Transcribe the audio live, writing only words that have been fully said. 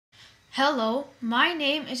Hello, my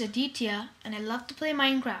name is Aditya and I love to play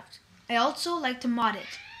Minecraft. I also like to mod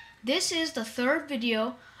it. This is the third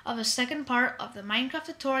video of the second part of the Minecraft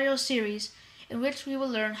tutorial series in which we will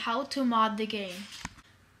learn how to mod the game.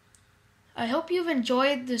 I hope you've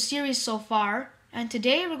enjoyed the series so far, and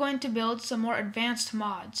today we're going to build some more advanced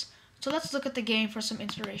mods. So let's look at the game for some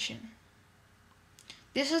inspiration.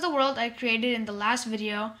 This is the world I created in the last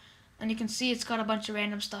video, and you can see it's got a bunch of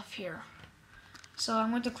random stuff here. So I'm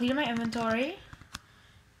going to clear my inventory,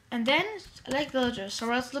 and then I like villagers, so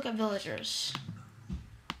let's look at villagers.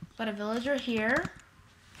 Got a villager here,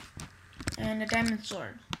 and a diamond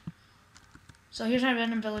sword. So here's my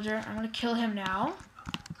random villager. I'm going to kill him now.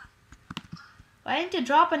 Why didn't you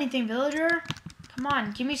drop anything, villager? Come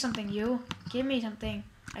on, give me something, you. Give me something.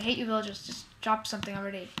 I hate you villagers, just drop something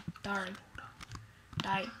already. Darn.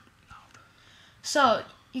 Die. So,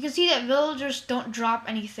 you can see that villagers don't drop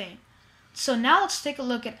anything. So now let's take a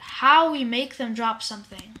look at how we make them drop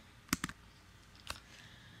something.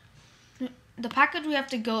 The package we have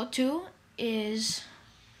to go to is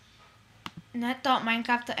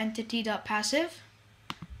net.minecraft.entity.passive.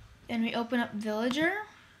 Then we open up villager.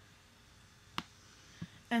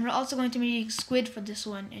 And we're also going to be using squid for this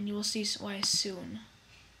one, and you will see why soon.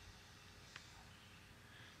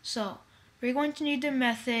 So we're going to need the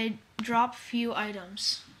method drop few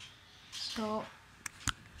items. So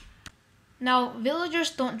now, villagers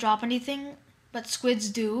don't drop anything, but squids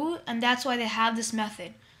do, and that's why they have this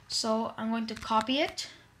method. So I'm going to copy it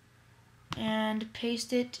and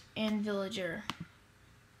paste it in villager.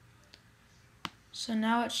 So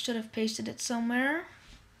now it should have pasted it somewhere.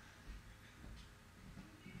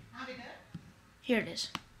 Here it is.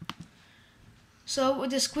 So with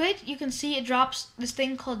the squid, you can see it drops this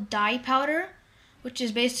thing called dye powder, which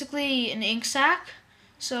is basically an ink sac.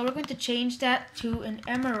 So we're going to change that to an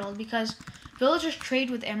emerald because villagers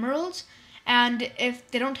trade with emeralds, and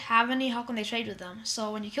if they don't have any, how can they trade with them?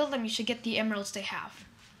 So when you kill them, you should get the emeralds they have.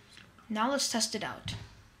 Now let's test it out.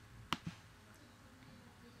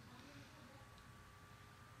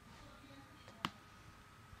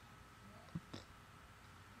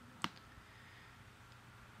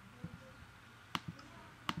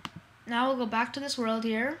 Now we'll go back to this world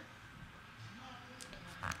here,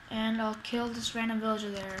 and I'll kill this random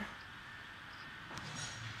villager there.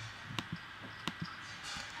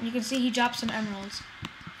 And you can see he dropped some emeralds.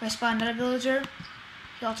 If I spawn another villager,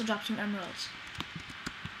 he also dropped some emeralds.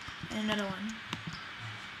 And another one.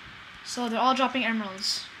 So they're all dropping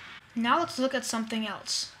emeralds. Now let's look at something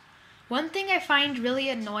else. One thing I find really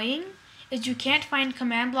annoying is you can't find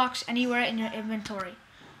command blocks anywhere in your inventory.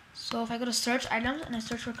 So if I go to search items and I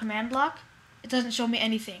search for command block, it doesn't show me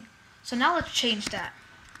anything. So now let's change that.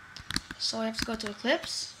 So I have to go to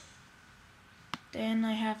Eclipse. Then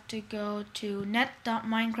I have to go to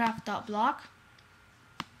net.minecraft.block,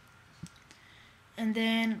 and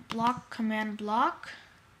then block command block.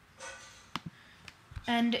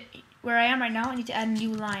 And where I am right now, I need to add a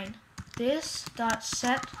new line.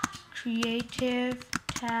 This.set creative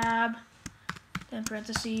tab, then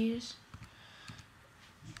parentheses,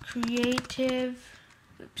 creative tabs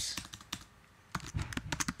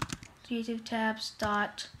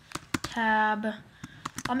dot tab.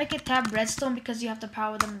 I'll make it tab redstone because you have to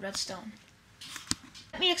power them in redstone.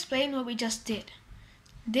 Let me explain what we just did.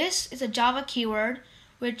 This is a Java keyword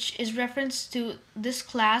which is reference to this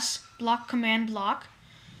class block command block.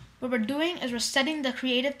 What we're doing is we're setting the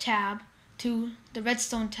creative tab to the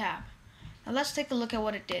redstone tab. Now let's take a look at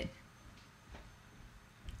what it did.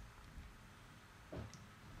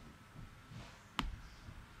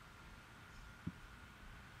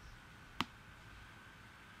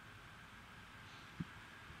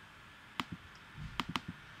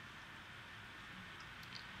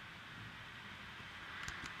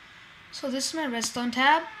 So this is my redstone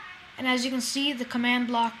tab, and as you can see, the command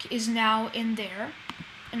block is now in there.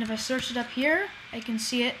 And if I search it up here, I can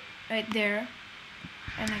see it right there,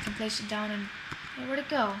 and I can place it down and where'd it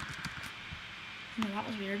go? Oh, that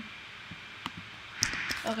was weird.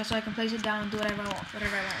 Okay, so I can place it down and do whatever I want with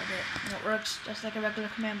it. And it works just like a regular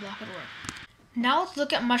command block would work. Now let's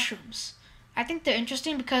look at mushrooms. I think they're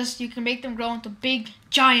interesting because you can make them grow into big,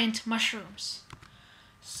 giant mushrooms.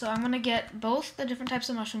 So I'm going to get both the different types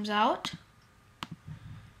of mushrooms out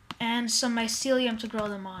and some mycelium to grow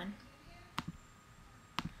them on.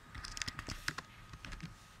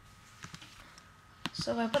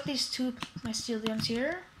 So if I put these two myceliums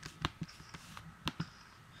here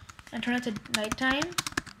and turn it to nighttime,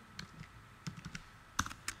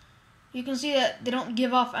 you can see that they don't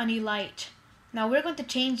give off any light. Now we're going to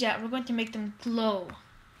change that. We're going to make them glow.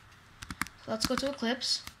 So let's go to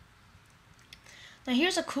Eclipse. Now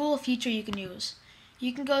here's a cool feature you can use.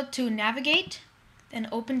 You can go to navigate, then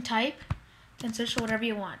open type, then search for whatever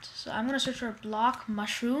you want. So I'm going to search for block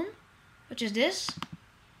mushroom, which is this.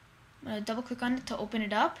 I'm going to double click on it to open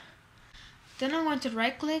it up. Then I'm going to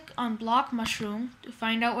right click on block mushroom to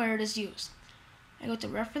find out where it is used. I go to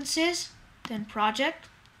references, then project,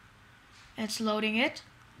 and it's loading it.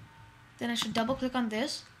 Then I should double click on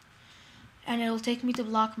this, and it will take me to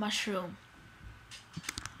block mushroom.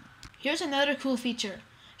 Here's another cool feature.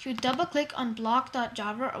 If you double click on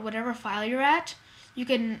block.java or whatever file you're at, you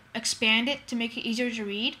can expand it to make it easier to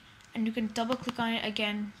read, and you can double click on it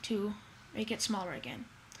again to make it smaller again.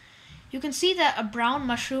 You can see that a brown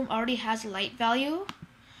mushroom already has a light value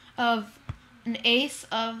of 1/8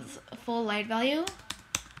 of a full light value.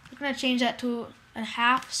 We're going to change that to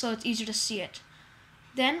 1/2 so it's easier to see it.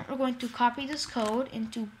 Then we're going to copy this code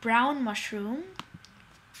into brown mushroom.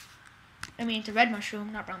 Into red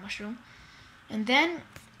mushroom, not brown mushroom. And then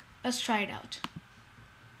let's try it out.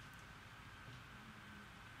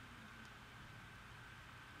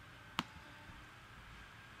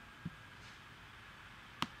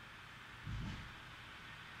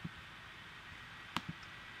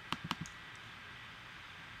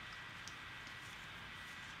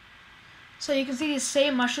 So you can see these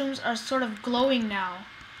same mushrooms are sort of glowing now,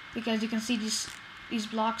 because you can see these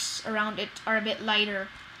blocks around it are a bit lighter.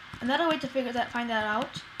 Another way to find that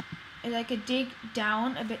out is I could dig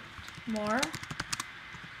down a bit more.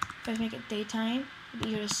 If I make it daytime, it'll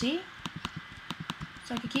be easier to see.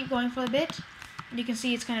 So I could keep going for a bit, and you can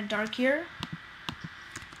see it's kind of dark here.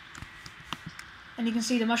 And you can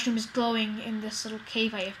see the mushroom is glowing in this little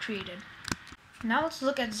cave I have created. Now let's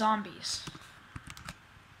look at zombies.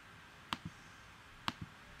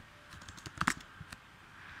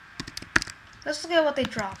 Let's look at what they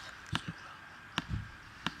drop.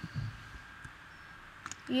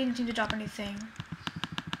 You didn't seem to drop anything.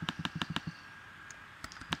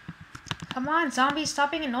 Come on, zombies,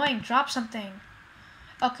 stop being annoying. Drop something.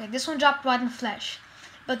 Okay, this one dropped rotten flesh.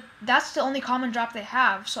 But that's the only common drop they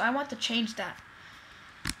have, so I want to change that.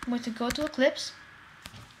 I'm going to go to Eclipse.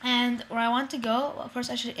 And where I want to go, well, first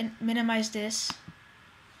I should minimize this.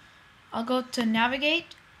 I'll go to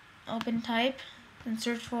navigate, open type, and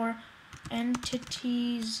search for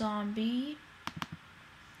entity zombie.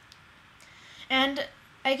 And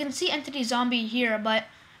I can see entity zombie here, but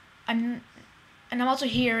I'm also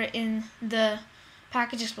here in the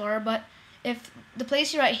package explorer. But if the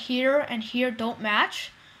place you're at here and here don't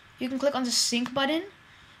match, you can click on the sync button,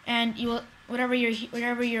 and you will wherever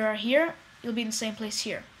you're here, you'll be in the same place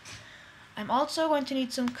here. I'm also going to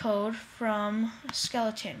need some code from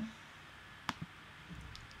skeleton.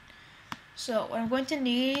 So what I'm going to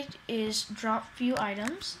need is drop few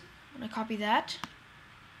items. I'm going to copy that,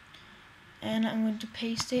 and I'm going to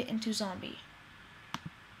paste it into zombie.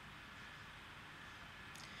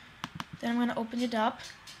 Then I'm going to open it up.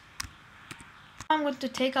 I'm going to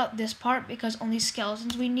take out this part because only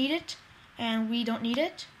skeletons we need it, and we don't need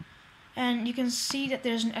it. And you can see that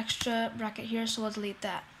there's an extra bracket here, so I'll delete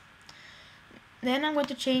that. Then I'm going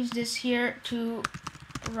to change this here to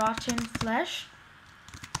rotten flesh.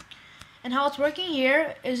 And how it's working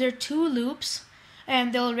here is there are 2 loops,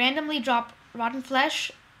 and they'll randomly drop rotten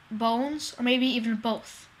flesh, bones, or maybe even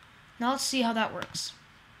both. Now let's see how that works.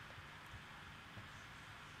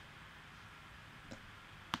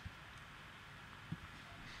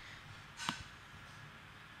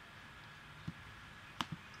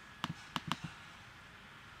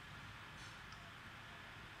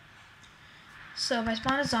 So if I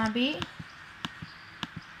spawn a zombie,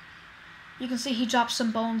 you can see he drops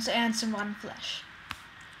some bones and some rotten flesh.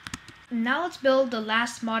 Now let's build the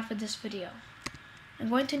last mod for this video. I'm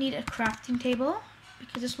going to need a crafting table,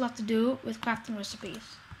 because this will have to do with crafting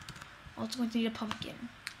recipes. Also going to need a pumpkin.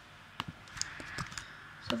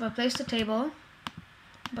 So if I place the table,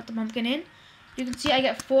 put the pumpkin in, you can see I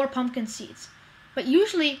get 4 pumpkin seeds. But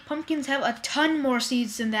usually pumpkins have a ton more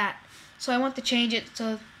seeds than that. So I want to change it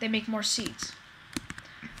so they make more seeds.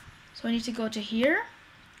 So I need to go to here.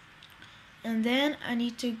 And then I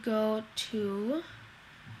need to go to,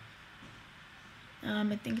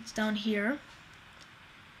 I think it's down here,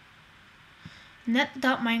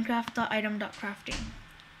 net.minecraft.item.crafting.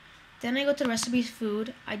 Then I go to recipes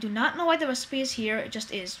food. I do not know why the recipe is here, it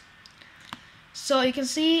just is. So you can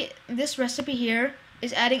see this recipe here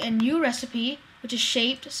is adding a new recipe, which is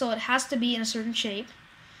shaped, so it has to be in a certain shape.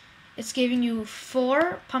 It's giving you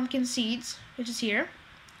 4 pumpkin seeds, which is here.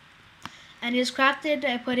 And it is crafted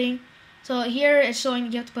by putting, so here it's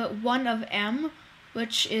showing you have to put 1 of M,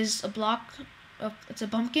 which is a block of, it's a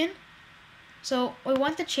pumpkin. So what we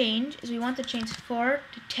want to change is we want to change 4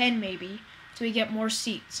 to 10 maybe, so we get more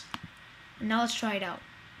seeds. And now let's try it out.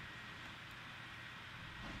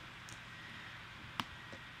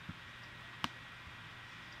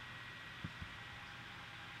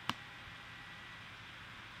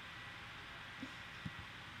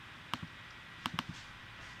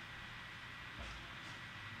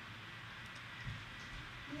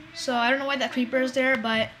 So I don't know why that creeper is there,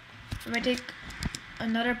 but I'm gonna take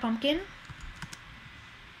another pumpkin.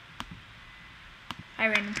 Hi,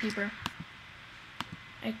 random creeper.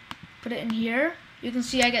 I put it in here. You can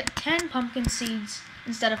see I get 10 pumpkin seeds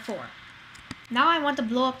instead of 4. Now I want to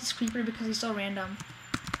blow up this creeper because he's so random.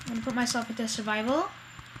 I'm gonna put myself into survival.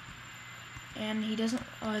 And he doesn't,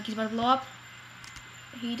 oh, he's about to blow up.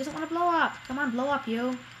 He doesn't want to blow up. Come on, blow up,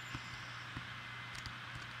 you.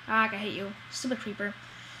 Ah, I hate you. Stupid creeper.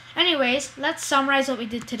 Anyways, let's summarize what we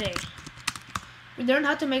did today. We learned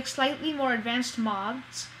how to make slightly more advanced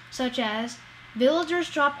mods, such as villagers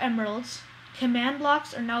drop emeralds, command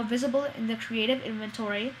blocks are now visible in the creative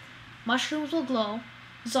inventory, mushrooms will glow,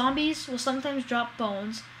 zombies will sometimes drop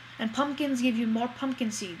bones, and pumpkins give you more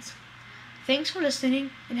pumpkin seeds. Thanks for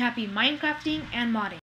listening, and happy Minecrafting and modding.